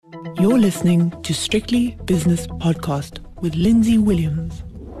You're listening to Strictly Business Podcast with Lindsay Williams.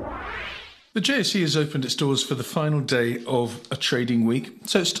 The JSE has opened its doors for the final day of a trading week.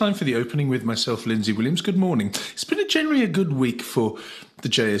 So it's time for the opening with myself, Lindsay Williams. Good morning. It's been generally a good week for the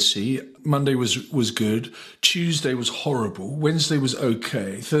JSE. Monday was good. Tuesday was horrible. Wednesday was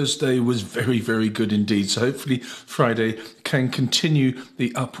okay. Thursday was very, very good indeed. So hopefully Friday can continue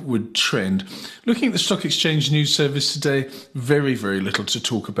the upward trend. Looking at the Stock Exchange News Service today, very, very little to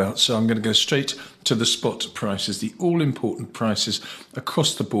talk about. So I'm going to go straight to the spot prices, the all-important prices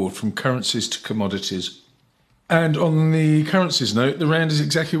across the board from currencies to commodities. And on the currencies note, the rand is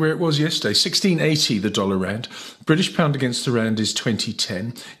exactly where it was yesterday, 1680 the dollar rand. British pound against the rand is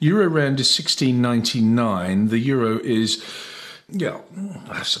 2010. Euro rand is 1699. The euro is,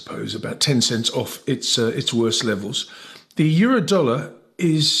 I suppose about 10 cents off its worst levels. The euro dollar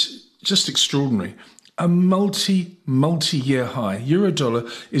is just extraordinary. A multi-year high. Euro dollar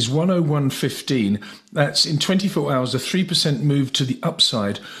is 101.15. That's in 24 hours, a 3% move to the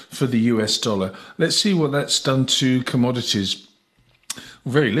upside for the US dollar. Let's see what that's done to commodities.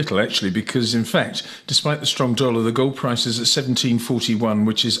 Very little, actually, because, in fact, despite the strong dollar, the gold price is at $17.41,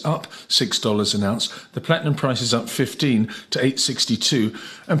 which is up $6 an ounce. The platinum price is up 15 to $8.62.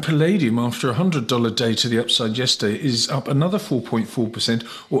 And palladium, after a $100 day to the upside yesterday, is up another 4.4%,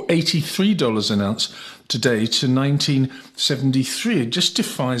 or $83 an ounce today to $19.73. It just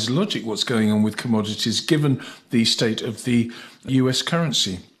defies logic what's going on with commodities, given the state of the US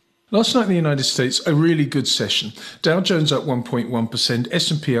currency. Last night in the United States, a really good session. Dow Jones up 1.1%,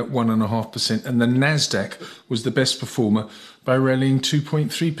 S&P up 1.5%, and the Nasdaq was the best performer by rallying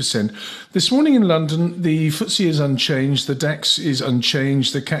 2.3%. This morning in London, the FTSE is unchanged, the DAX is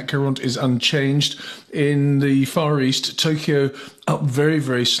unchanged, the CAC 40 is unchanged. In the Far East, Tokyo up very,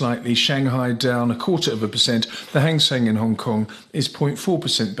 very slightly, Shanghai down 0.25%, the Hang Seng in Hong Kong is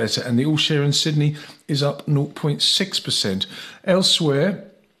 0.4% better, and the All-Share in Sydney is up 0.6%. Elsewhere,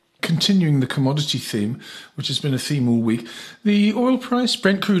 continuing the commodity theme, which has been a theme all week, the oil price,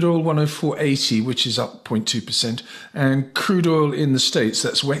 Brent crude oil 104.80, which is up 0.2%, and crude oil in the States,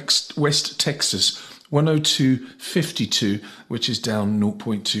 that's West Texas, 102.52, which is down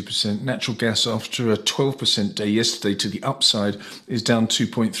 0.2%. Natural gas, after a 12% day yesterday to the upside, is down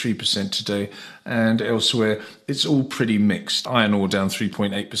 2.3% today. And elsewhere, it's all pretty mixed. Iron ore down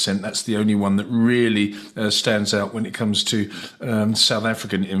 3.8%. That's the only one that really stands out when it comes to South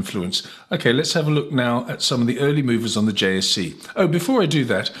African influence. Okay, let's have a look now at some of the early movers on the JSE. Oh, before I do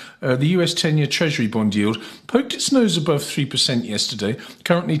that, the US 10-year Treasury bond yield poked its nose above 3% yesterday,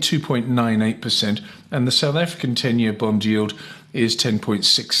 currently 2.98%, and the South African 10-year bond yield is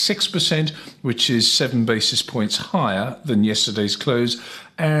 10.66%, which is 7 basis points higher than yesterday's close.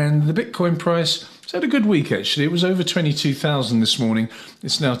 And the Bitcoin price has had a good week, actually. It was over 22,000 this morning.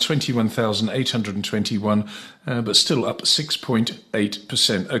 It's now 21,821, but still up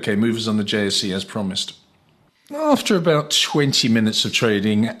 6.8%. Okay, movers on the JSE as promised. After about 20 minutes of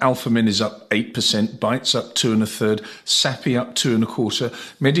trading, Alphamin is up 8%, Bytes up 2 1/3, Sappi up 2 1/4,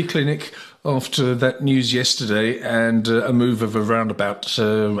 Mediclinic after that news yesterday and a move of around about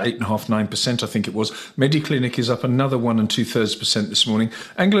 8.5-9%, I think it was. Mediclinic is up another 1 2/3% this morning.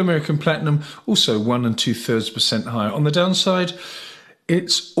 Anglo American Platinum also 1 2/3% higher. On the downside,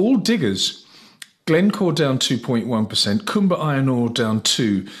 it's all diggers. Glencore down 2.1%, Kumba Iron Ore down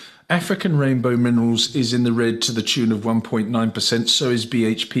 2%. African Rainbow Minerals is in the red to the tune of 1.9%, so is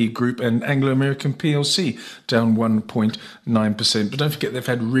BHP Group, and Anglo American PLC down 1.9%. But don't forget, they've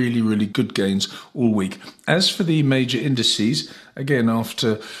had really, really good gains all week. As for the major indices, again,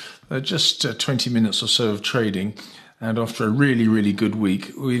 after just 20 minutes or so of trading, and after a really, really good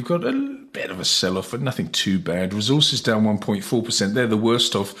week, we've got a bit of a sell-off, but nothing too bad. Resources down 1.4%. They're the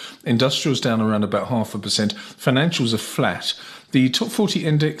worst of. Industrials down around about 0.5%. Financials are flat. The top 40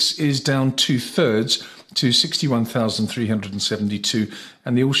 index is down 2/3 to 61,372,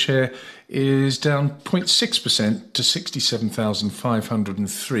 and the all-share is down 0.6% to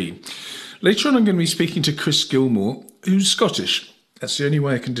 67,503. Later on, I'm going to be speaking to Chris Gilmore, who's Scottish. That's the only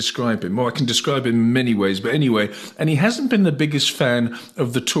way I can describe him. Well, I can describe him in many ways, but anyway, and he hasn't been the biggest fan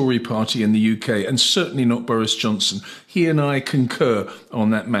of the Tory party in the UK, and certainly not Boris Johnson. He and I concur on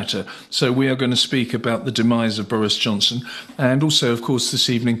that matter. So we are going to speak about the demise of Boris Johnson. And also, of course,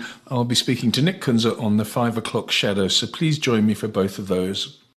 this evening, I'll be speaking to Nick Kunzer on the 5 o'clock shadow. So please join me for both of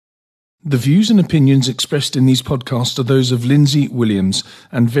those. The views and opinions expressed in these podcasts are those of Lindsay Williams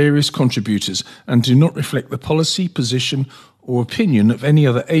and various contributors and do not reflect the policy, position or opinion of any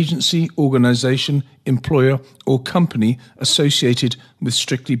other agency, organisation, employer or company associated with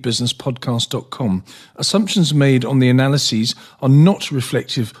strictlybusinesspodcast.com. Assumptions made on the analyses are not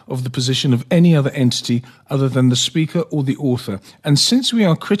reflective of the position of any other entity other than the speaker or the author. And since we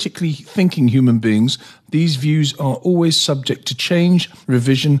are critically thinking human beings, these views are always subject to change,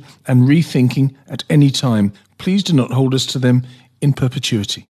 revision and rethinking at any time. Please do not hold us to them in perpetuity.